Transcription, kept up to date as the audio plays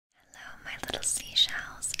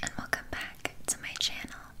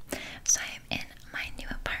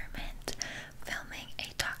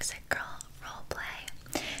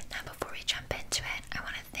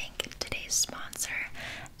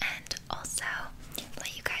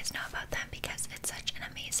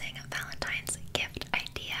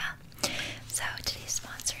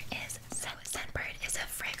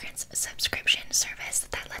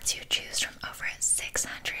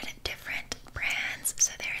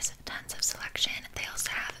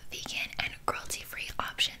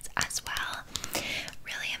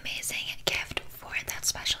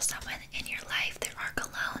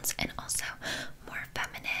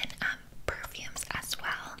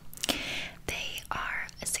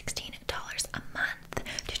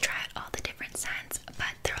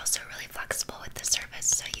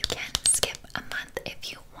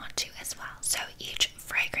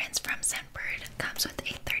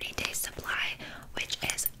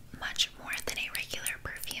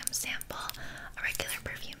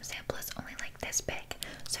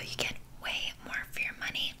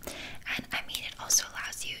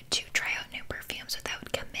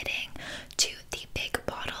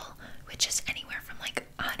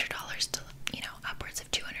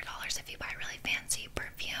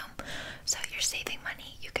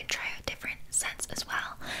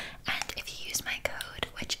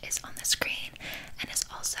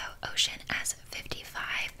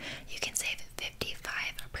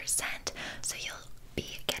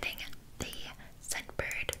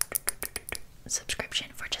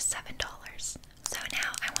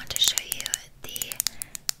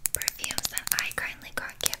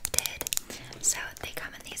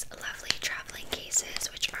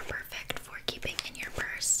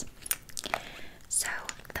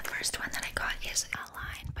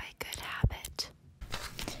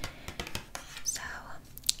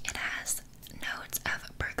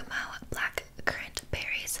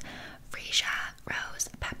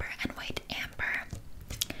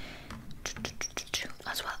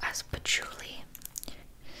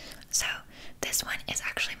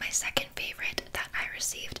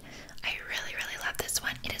love this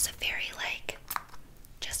one. It is a very like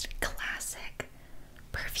just classic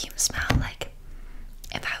perfume smell. Like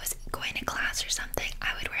if I was going to class or something, I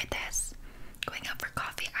would wear this. Going out for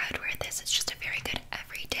coffee, I would wear this. It's just a very good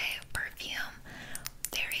everyday perfume.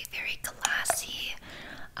 Very, very classy.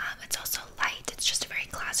 It's also light. It's just a very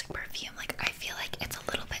classic perfume. Like I feel like it's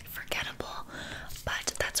a little bit forgettable,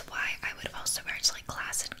 but that's why I would also wear it to like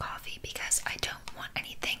class and coffee, because I don't want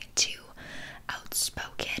anything too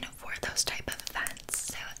outspoken for those type of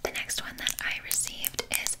events. So the next one that I received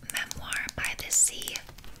is Memoir by the Sea.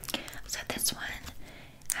 So this one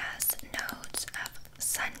has notes of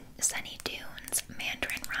sunny dunes,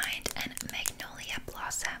 mandarin rind, and magnolia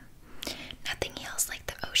blossom. Nothing heals like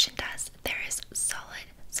the ocean does. There is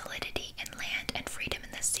solidity in land and freedom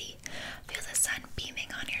in the sea. Feel the sun beaming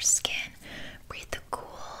on your skin. Breathe the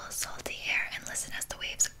cool, salty air and listen as the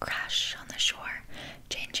waves crash on the shore,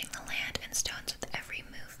 changing the land and stones with every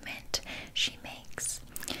movement she makes.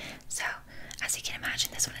 So, as you can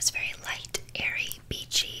imagine, this one is very light, airy,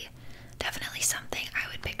 beachy. Definitely something I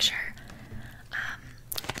would picture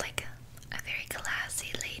like a very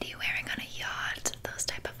classy lady wearing on a yacht, those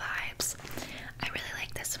type of vibes. I really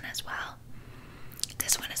like this one as well.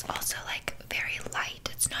 This one is also like very light.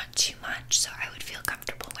 It's not too much, so I would feel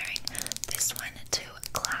comfortable wearing this one to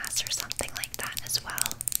class or something like that as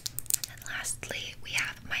well. And then lastly, we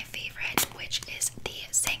have my favorite, which is the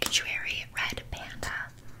Sanctuary Red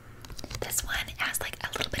Panda. This one has like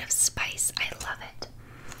a little bit of spice. I love it.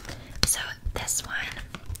 So this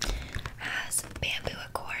one has bamboo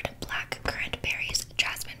accord, black currant berries,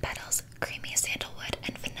 jasmine petals, creamy sandalwood,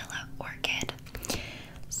 and vanilla orchid.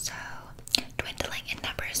 So, dwindling in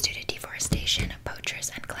numbers due to deforestation,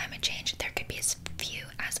 poachers, and climate change, there could be as few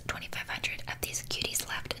as 2,500 of these cuties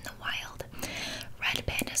left in the wild. Red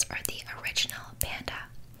pandas are the original panda.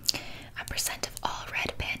 A percent of all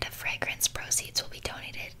Red Panda fragrance proceeds will be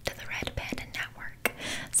donated to the Red Panda Network.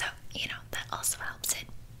 So, you know, that also helps it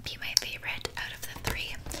be my favorite out of the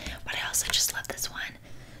three. But I also just love this one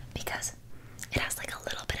because it has like a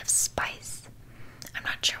little bit of spice. I'm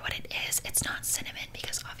not sure what it is. It's not cinnamon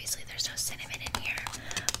because obviously there's no cinnamon in here,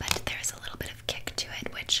 but there's a little bit of kick to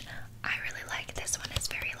it, which I really like. This one is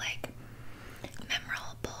very like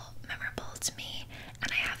memorable to me,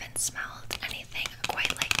 and I haven't smelled anything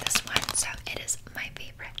quite like this one, so it is my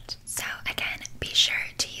favorite. So again, be sure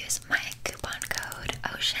to use my coupon code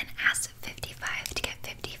OCEANAS55 to get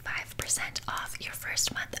 55% off your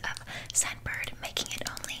first month of Scentbird, making it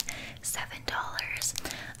only $7.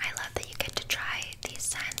 I love that you get to try these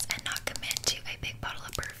scents and not commit to a big bottle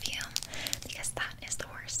of perfume, because that is the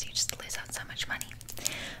worst. You just lose out so much money.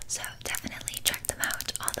 So definitely check them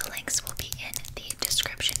out. All the links will be in the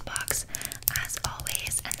description box as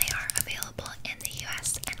always, and they are available in the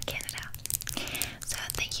US and Canada. So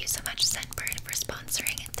thank you so much, Scentbird, for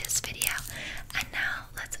sponsoring this video. And now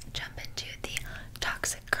let's jump into the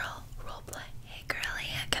Toxic Girl roleplay. Hey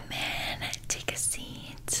girlie, come in, take a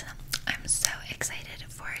seat. I'm so excited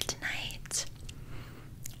for tonight.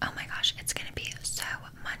 Oh my gosh, it's gonna be so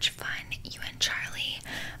much fun. You and Charlie,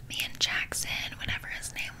 me and Jackson, whatever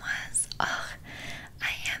his name was. Oh,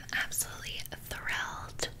 I am absolutely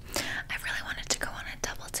thrilled. I really wanted to go on a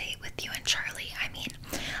double date with you and Charlie. I mean,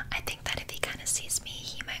 I think that if he kind of sees me,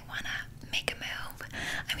 he might want to make a move.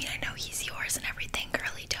 I mean, I know he's yours and everything,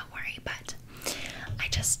 girlie, don't worry, but I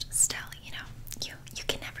just still, you know, you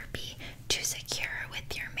can never be too secure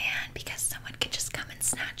with your man because someone can just come and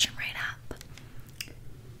snatch him right up.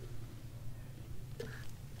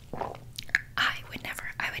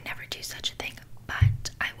 I would never do such a thing, but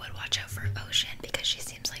I would watch out for Ocean because she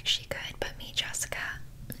seems like she could, but me, Jessica,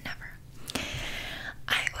 never.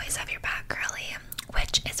 I always have your back, girlie,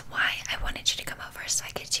 which is why I wanted you to come over so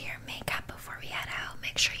I could do your makeup before we head out.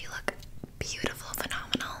 Make sure you look beautiful,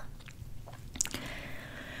 phenomenal.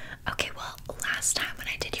 Okay, well, last time when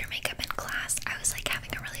I did your makeup in class, I was like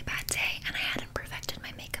having a really bad day and I hadn't perfected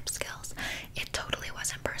my makeup skills. It totally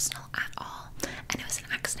wasn't personal at all, and it was an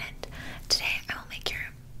accident. Today, I will make your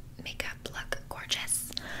makeup look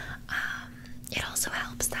gorgeous. It also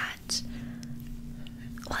helps that,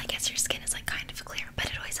 well, I guess your skin is like kind of clear, but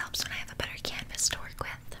it always helps when I have a better canvas to work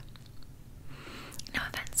with. No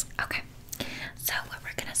offense. Okay, so what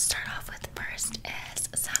we're gonna start off with first is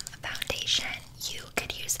some foundation. You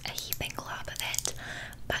could use a heaping glob of it,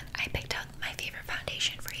 but I picked out my favorite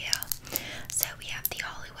foundation for you. So we have the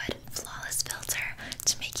Hollywood Flawless Filter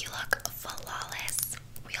to make you look flawless.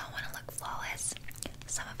 We all want to look flawless.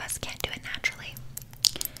 Some of us can't do it naturally.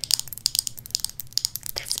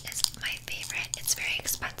 This is my favorite. It's very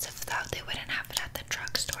expensive though. They wouldn't have it at the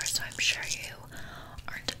drugstore, so I'm sure you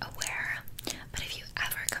aren't aware. But if you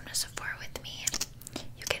ever come to Sephora with me,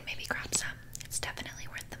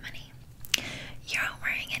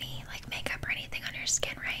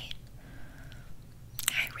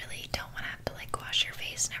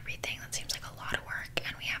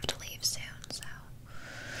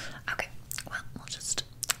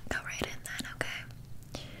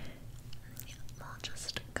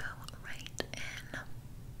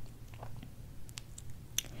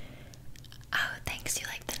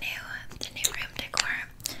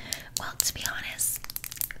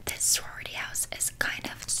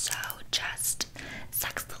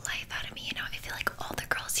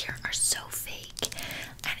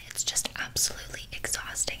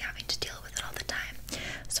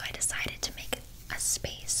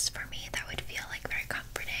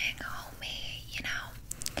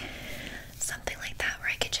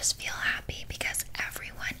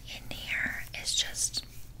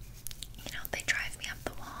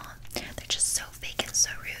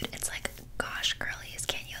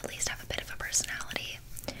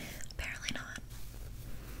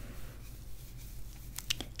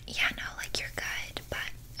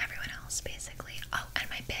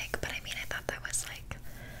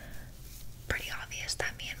 just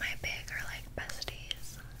that me and my pig are like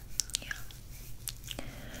besties. Yeah.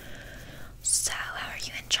 So, how are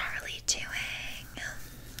you and Charlie doing?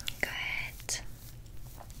 Good.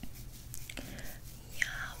 Yeah,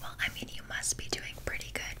 well, I mean, you must be doing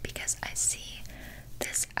pretty good because I see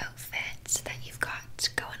this outfit that you've got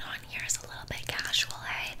going on here is a little bit casual,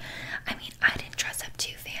 hey? I mean, I didn't dress up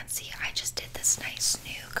too fancy. I just did this nice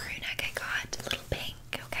new crew neck I got, a little pink,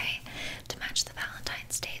 okay, to match the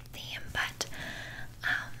Valentine's Day theme, but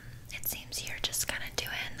it seems you're just kind of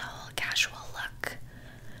doing the whole casual look.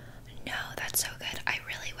 No, that's so good. I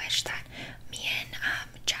really wish that me and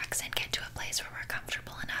Jackson get to a place where we're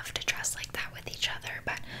comfortable enough to dress like that with each other,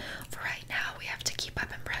 but for right now, we have to keep up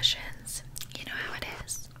impressions. You know how it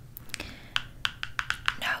is.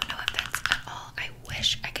 No, no offense at all. I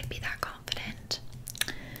wish I could be that confident.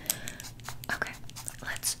 Okay,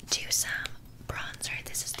 let's do some bronzer.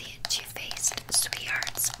 This is the Too Faced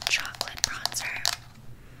Sweethearts Chocolate Bronzer.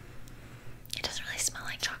 It doesn't really smell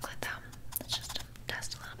like chocolate though. Let's just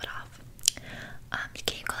dust a little bit off.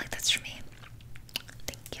 Can you go like this for me?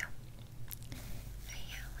 Thank you.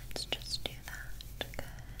 Yeah, let's just do that.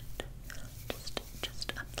 Good.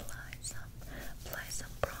 Just apply some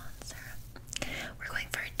bronzer. We're going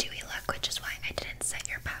for a dewy look, which is why I didn't set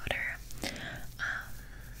your powder.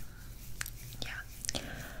 Yeah.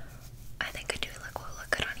 I think a dewy look will look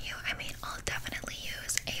good on you. I mean, I'll definitely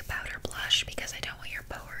use a powder blush because I don't want your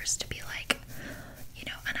pores to be like, you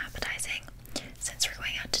know, unappetizing since we're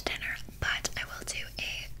going out to dinner, but I will do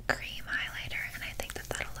a cream highlighter and I think that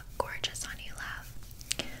that'll look gorgeous on you,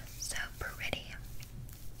 love. So pretty.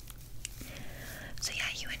 So yeah,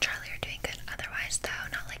 you and Charlie are doing good otherwise though,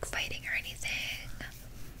 not like fighting or anything.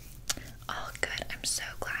 All good. I'm so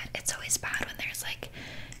glad. It's always bad when there's like,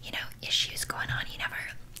 you know, issues going on.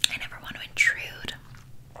 I never want to intrude.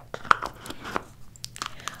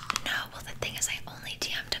 No, well the thing is I only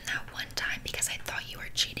DM'd him that one time because I thought you were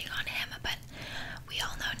cheating on him, but we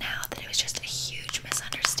all know now that it was just a huge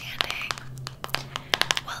misunderstanding.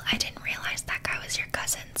 Well, I didn't realize that guy was your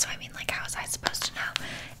cousin, so I mean, like, how was I supposed to know?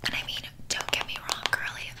 And I mean, don't get me wrong,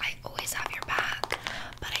 girly, I always have your back,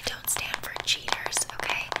 but I don't stand for cheaters,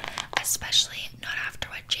 okay? Especially not after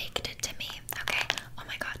what Jake did to me, okay? Oh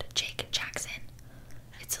my god, Jake Jackson.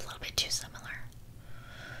 It's a little bit too similar.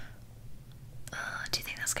 Do you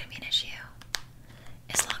think that's gonna be an issue?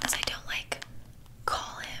 As long as I don't, like,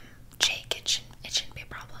 call him Jake, it shouldn't be a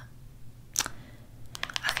problem.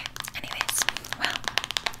 Okay, anyways, well,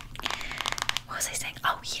 what was I saying?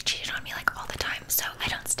 Oh, he cheated on me, like, all the time, so I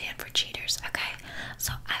don't stand for cheaters, okay?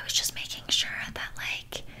 So I was just making sure that,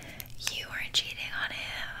 like, you weren't cheating on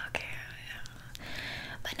him, okay?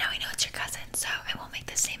 But now we know it's your cousin, so I won't make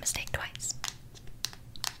the same mistake twice.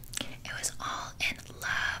 It was all in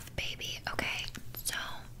love, baby, okay? So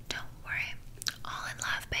don't worry. All in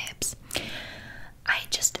love, babes. I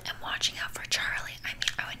just am watching out for Charlie. I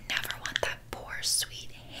mean, I would never want that poor,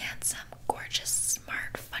 sweet, handsome, gorgeous,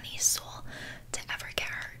 smart, funny soul to ever get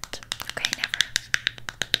hurt. Okay, never.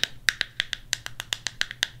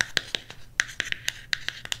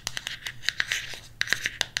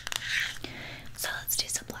 So let's do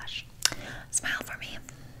some blush. Smile for me.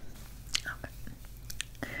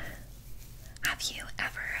 Okay. Have you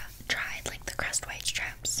ever tried like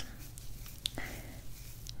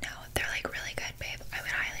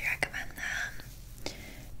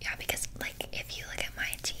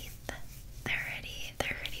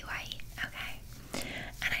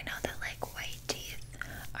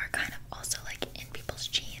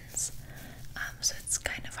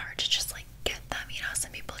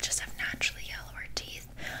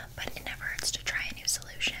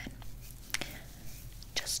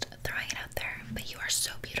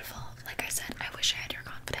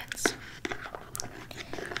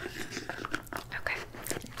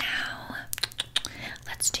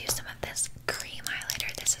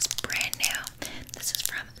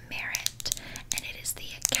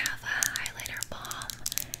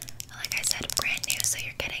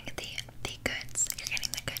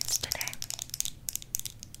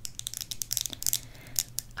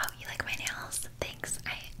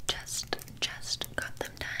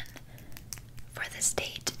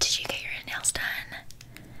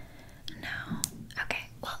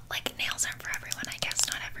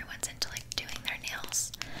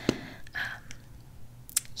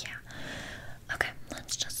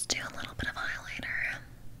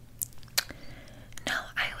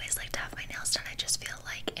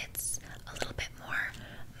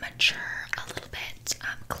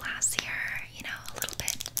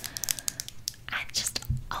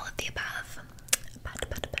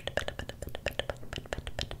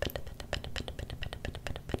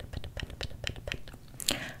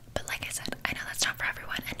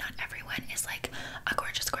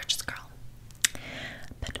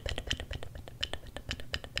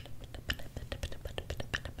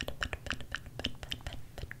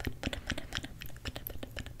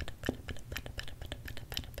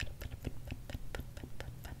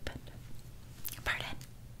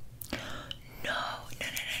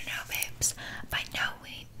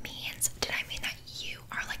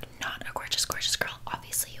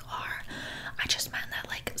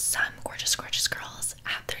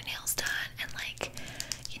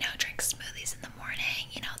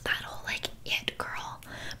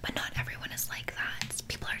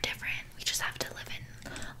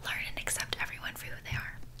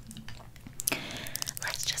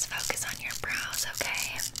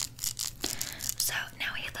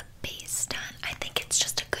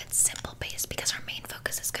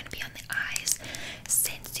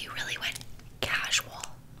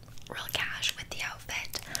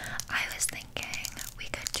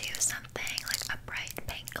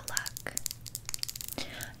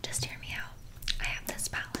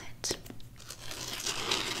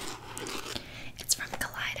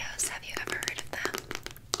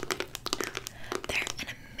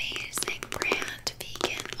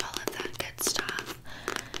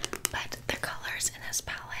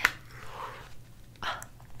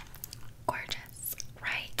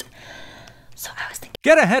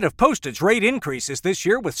Get ahead of postage rate increases this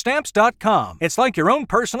year with Stamps.com. It's like your own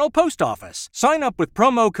personal post office. Sign up with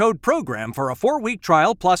promo code PROGRAM for a 4-week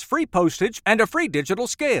trial plus free postage and a free digital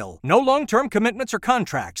scale. No long-term commitments or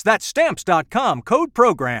contracts. That's Stamps.com, code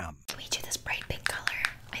PROGRAM. Can we do this bright pink color?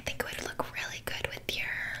 I think it would look really good with your...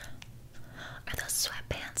 Are those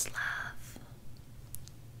sweatpants, love?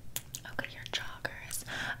 Okay, your joggers.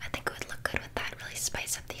 I think it would look good with that. Really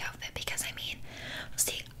spice up the outfit because, I mean,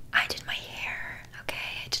 see, I did my hair, okay?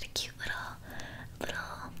 I did a cute little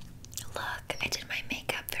look. I did my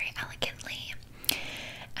makeup very elegantly.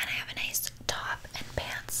 And I have a nice top and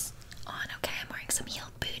pants on, okay? I'm wearing some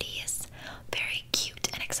heeled booties. Very cute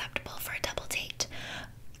and acceptable for a double date.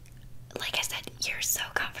 Like I said, you're so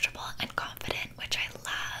comfortable and confident, which I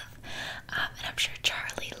love. And I'm sure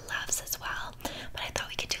Charlie loves as well. But I thought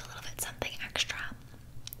we could do a little bit something extra.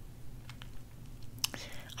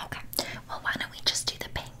 Okay, well, why don't we just do the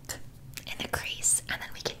pink in the crease, and then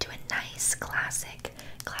we can do a nice classic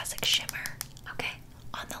shimmer, okay,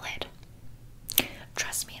 on the lid.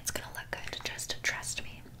 Trust me, it's gonna look good. Just trust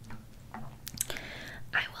me.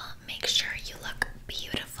 I will make sure you look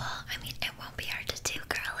beautiful. I mean, it won't be hard to do,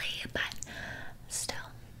 girly, but still.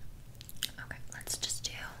 Okay, let's just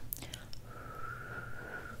do...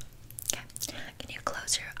 Okay, can you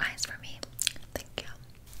close your eyes for me? Thank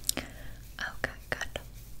you. Okay, good.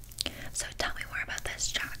 So tell me more about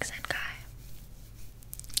this Jackson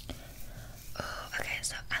guy. Oh, okay,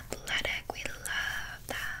 so athletic, we love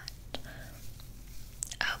that.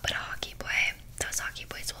 Oh, but a hockey boy. Those hockey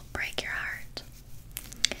boys will break your heart.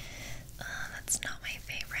 That's not my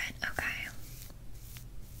favorite. Okay.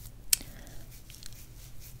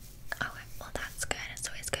 Okay, well that's good. It's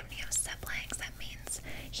always good when you have siblings. That means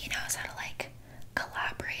he knows how to like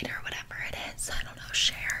collaborate or whatever it is. I don't know,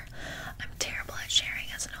 share. I'm terrible at sharing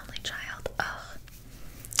as an only child. Ugh.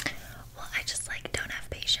 Well, I just like don't have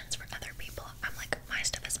patience for other people. I'm like, my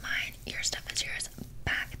stuff is mine, your stuff is yours.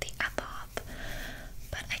 Back the F off.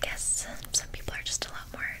 But I guess some people are just a lot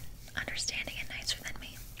more understanding and nicer than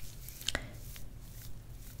me.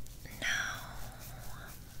 No.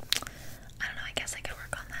 I don't know, I guess I could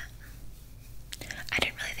work on that. I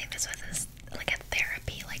didn't really think this was like a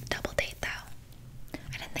therapy, like double date though.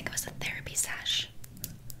 I didn't think it was a therapy sesh.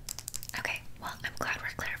 Okay, well, I'm glad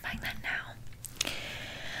we're clarifying that now.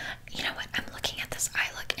 You know what, I'm looking at this eye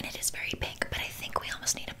look and it is very pink, but I think we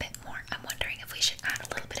almost need a bit more. I'm wondering if we should add a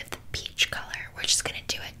little bit of the peach color. We're just gonna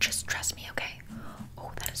do it, just trust me, okay?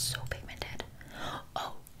 Oh, that is so pigmented.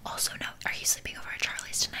 Oh, also note, are you sleeping over at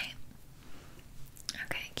Charlie's tonight?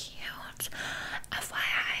 Okay, cute.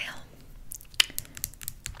 FYI,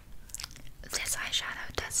 this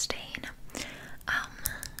eyeshadow does stain,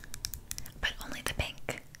 but only the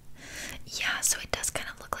pink. Yeah, so it does kind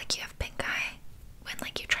of look like you have pink eye when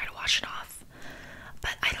like you try to wash it off,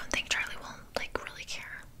 but I don't think Charlie will like really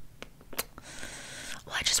care.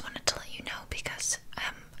 Well, I just wanted to let you know because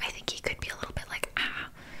I think he could be a little bit like,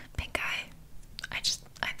 pink eye. I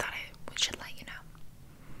thought we should let you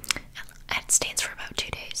know. It stains for about 2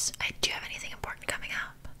 days. Do you have anything important coming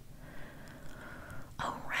up?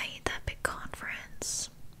 Oh, right, that big conference.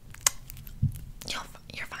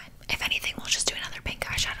 You're fine. If anything, we'll just do another pink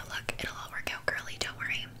eyeshadow look. It'll all work out, girly. Don't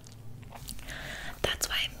worry. That's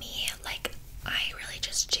why I really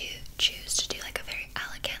just choose to do like a very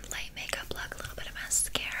elegant light makeup look. A little bit of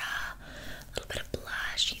mascara, a little bit of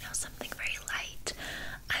blush, you know, something very light.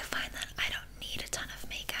 I find that I don't need a ton of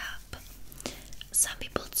makeup. Some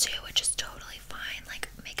people do, which is totally fine. Like,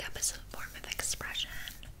 makeup is a form of expression.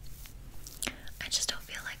 I just don't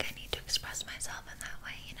feel like I need to express myself in that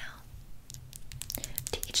way, you know?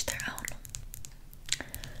 To each their own.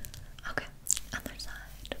 Okay, other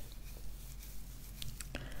side.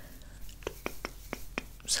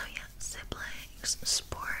 So yeah, siblings,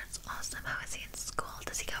 sports, awesome. How is he in school?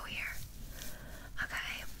 Does he go here?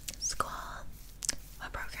 Okay, school.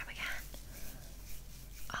 What program again?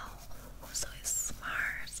 Oh, so he's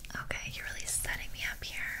smart. Okay, you're really setting me up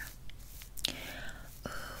here.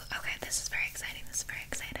 Ooh, okay, this is very exciting. This is very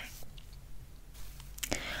exciting.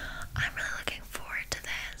 I'm really looking forward to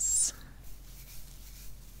this.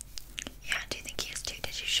 Yeah, do you think he is too?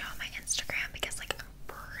 Did you show him my Instagram? Because like I'm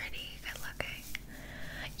pretty good looking.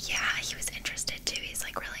 Yeah, he was interested too. He's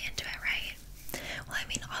like really into it, right? Well, I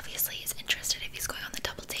mean, obviously he's interested if he's going on the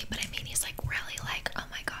double date, but I mean, he's like really like, oh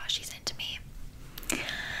my gosh, he's into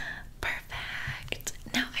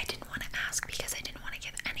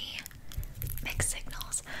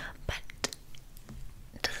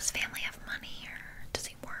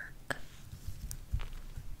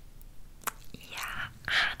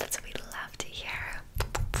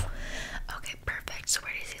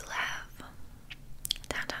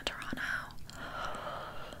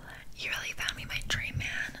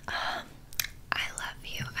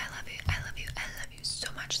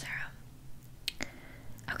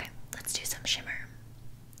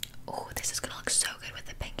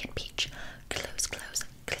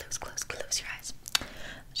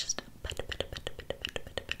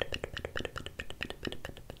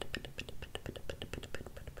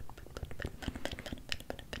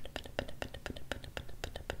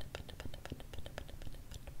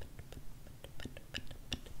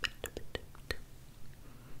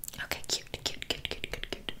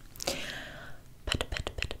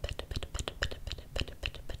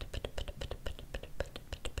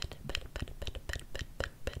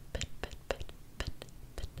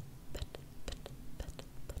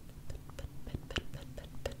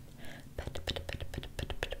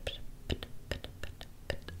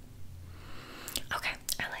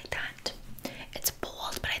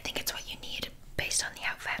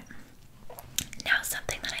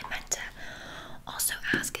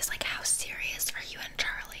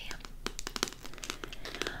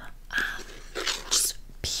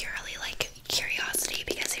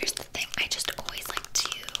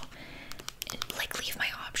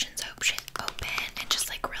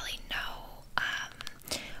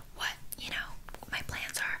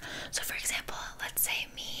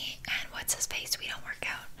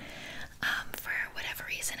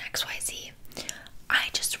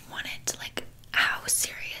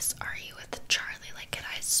serious are you with Charlie? Like, could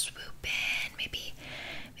I swoop in? Maybe,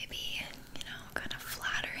 kind of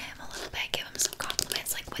flatter him a little bit, give him some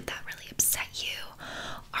compliments. Like, would that really upset you?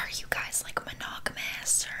 Are you guys like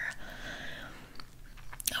monogamous or?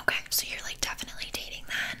 Okay, so you're like definitely dating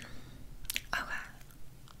then. Okay.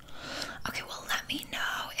 Okay, well, let me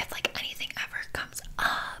know if like anything ever comes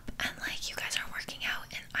up and like you guys aren't working out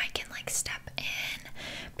and I can like step in,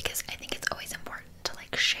 because I think it's always important to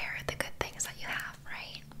like share the good things that you have,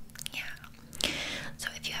 right? Yeah. So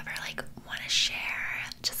if you ever like want to share,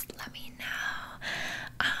 just let me know.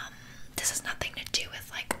 This has nothing to do with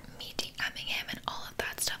like me DMing him and all of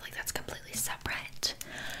that stuff. Like, that's completely separate.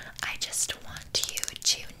 I just want you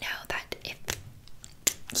to know that if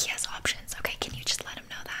he has options, okay, can you just let him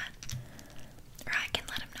know that? Or I can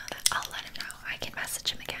let him know that. I'll let him know. I can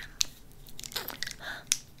message him again.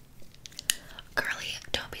 Girly,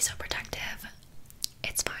 don't be so protective.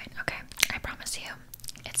 It's fine, okay? I promise you.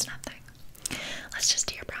 It's nothing. Let's just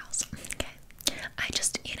do your brows, okay?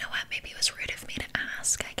 You know what? Maybe it was rude of me to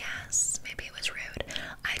ask, I guess. Maybe it was rude.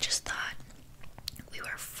 I just thought we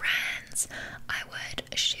were friends. I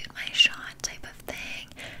would shoot my shot type of thing.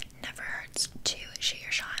 Never hurts to shoot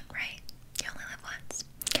your shot, right? You only live once.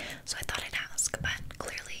 So I thought I'd ask, but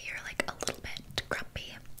clearly you're like a little bit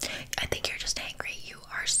grumpy. I think you're just angry. You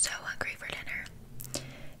are so hungry for dinner.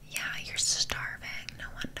 Yeah, you're starving. No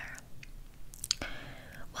wonder.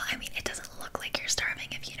 Well, I mean, it doesn't look like you're starving,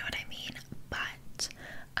 if you know what I mean, but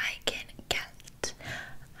I can get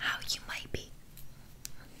how you might be.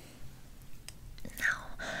 Now,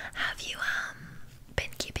 have you been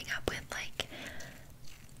keeping up with like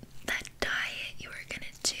that diet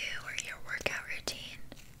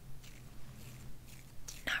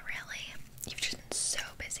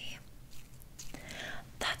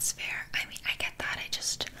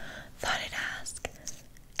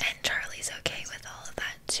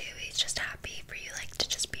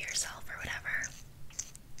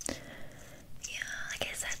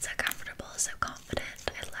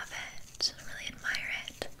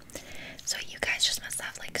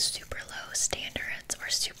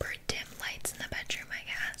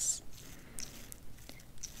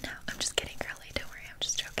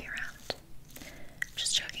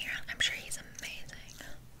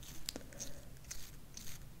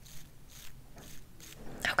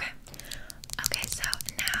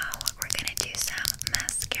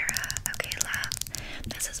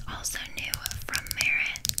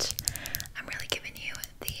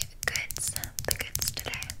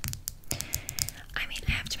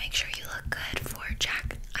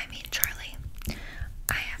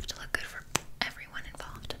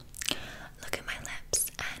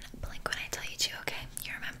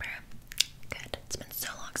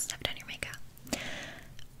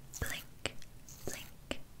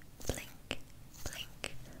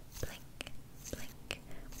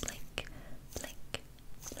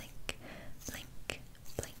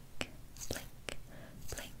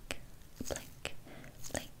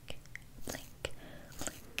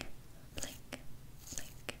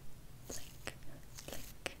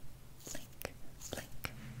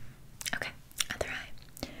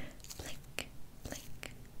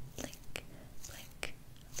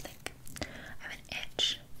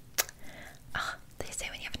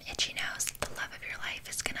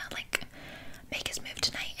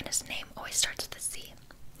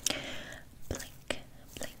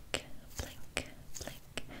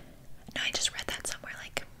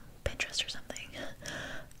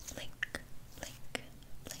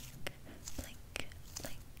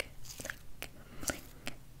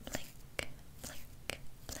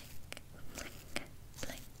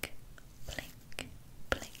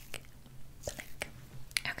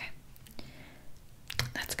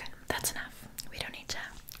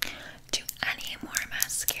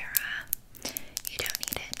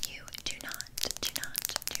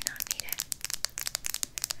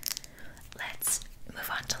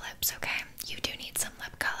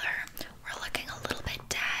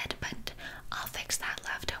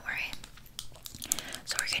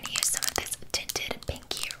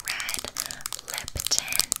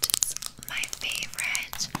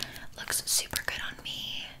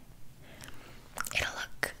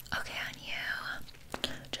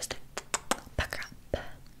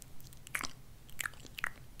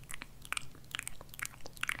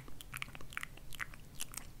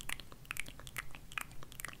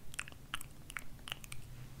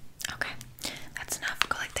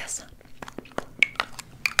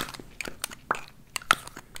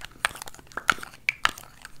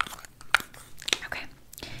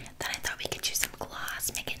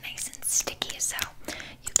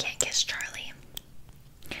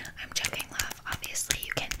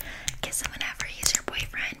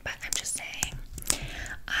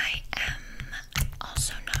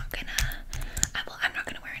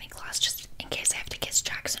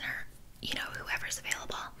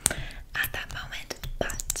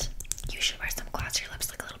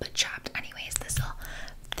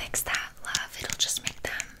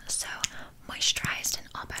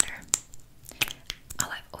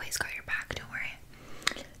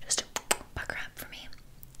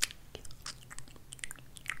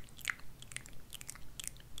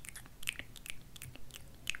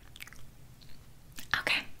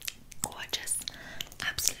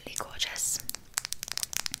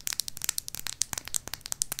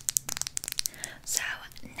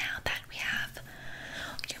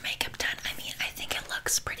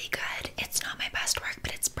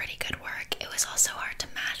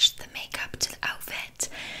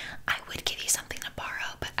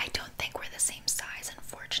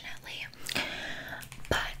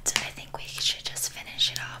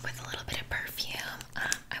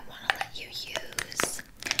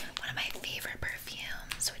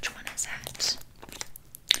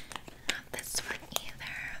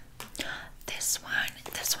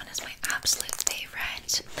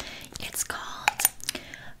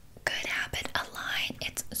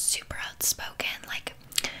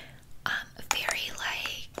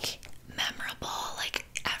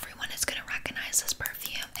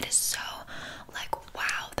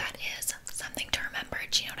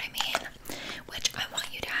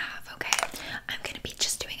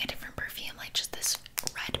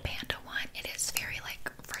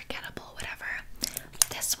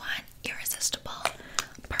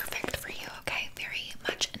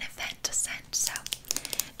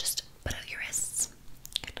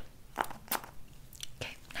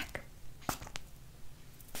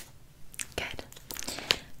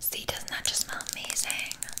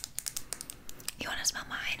smell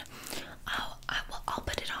mine? Oh, I'll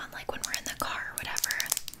put it on like when we're in the car or whatever.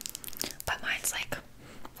 But mine's like,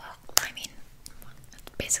 well, I mean,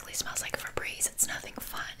 it basically smells like Febreze. It's nothing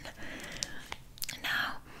fun. No,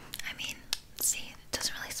 I mean, see, it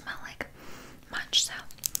doesn't really smell like